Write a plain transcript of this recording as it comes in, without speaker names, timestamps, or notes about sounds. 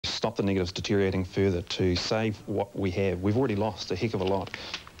stop the negatives deteriorating further, to save what we have. We've already lost a heck of a lot.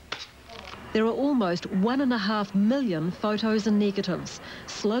 There are almost 1.5 million photos and negatives,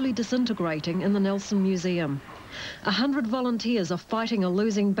 slowly disintegrating in the Nelson Museum. 100 volunteers are fighting a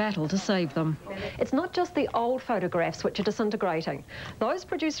losing battle to save them. It's not just the old photographs which are disintegrating. Those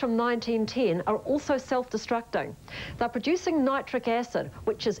produced from 1910 are also self-destructing. They're producing nitric acid,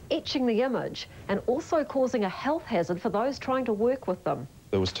 which is etching the image and also causing a health hazard for those trying to work with them.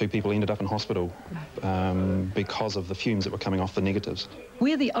 There was 2 people ended up in hospital because of the fumes that were coming off the negatives.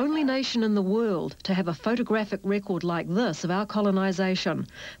 We're the only nation in the world to have a photographic record like this of our colonisation.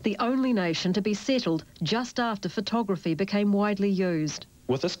 The only nation to be settled just after photography became widely used.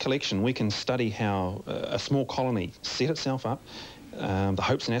 With this collection, we can study how a small colony set itself up, the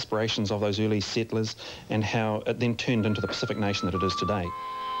hopes and aspirations of those early settlers, and how it then turned into the Pacific nation that it is today.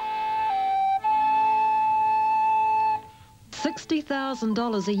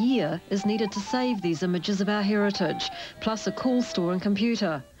 $60,000 a year is needed to save these images of our heritage, plus a call store and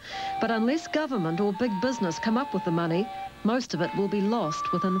computer. But unless government or big business come up with the money, most of it will be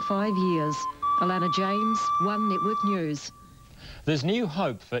lost within 5 years. Alana James, One Network News. There's new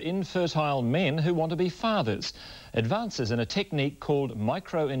hope for infertile men who want to be fathers. Advances in a technique called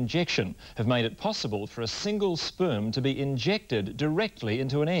micro-injection have made it possible for a single sperm to be injected directly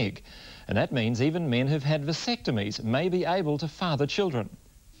into an egg. And that means even men who've had vasectomies may be able to father children.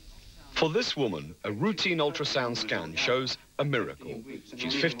 For this woman, a routine ultrasound scan shows a miracle.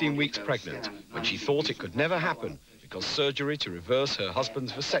 She's 15 weeks pregnant when she thought it could never happen because surgery to reverse her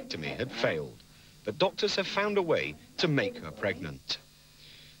husband's vasectomy had failed. But doctors have found a way to make her pregnant.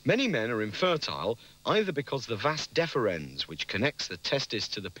 Many men are infertile either because the vas deferens, which connects the testis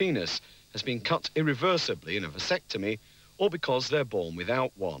to the penis, has been cut irreversibly in a vasectomy, or because they're born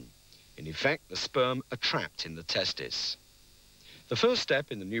without one. In effect, the sperm are trapped in the testis. The first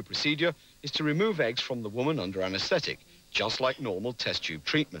step in the new procedure is to remove eggs from the woman under anaesthetic, just like normal test tube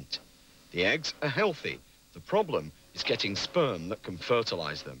treatment. The eggs are healthy. The problem is getting sperm that can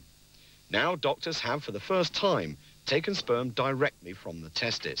fertilise them. Now doctors have, for the first time, taken sperm directly from the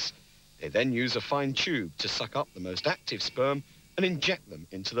testis. They then use a fine tube to suck up the most active sperm and inject them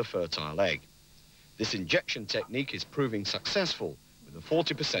into the fertile egg. This injection technique is proving successful, with a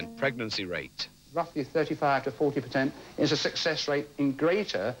 40% pregnancy rate. Roughly 35 to 40% is a success rate in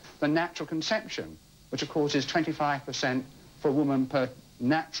greater than natural conception, which of course is 25% for a woman per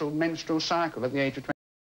natural menstrual cycle at the age of 20.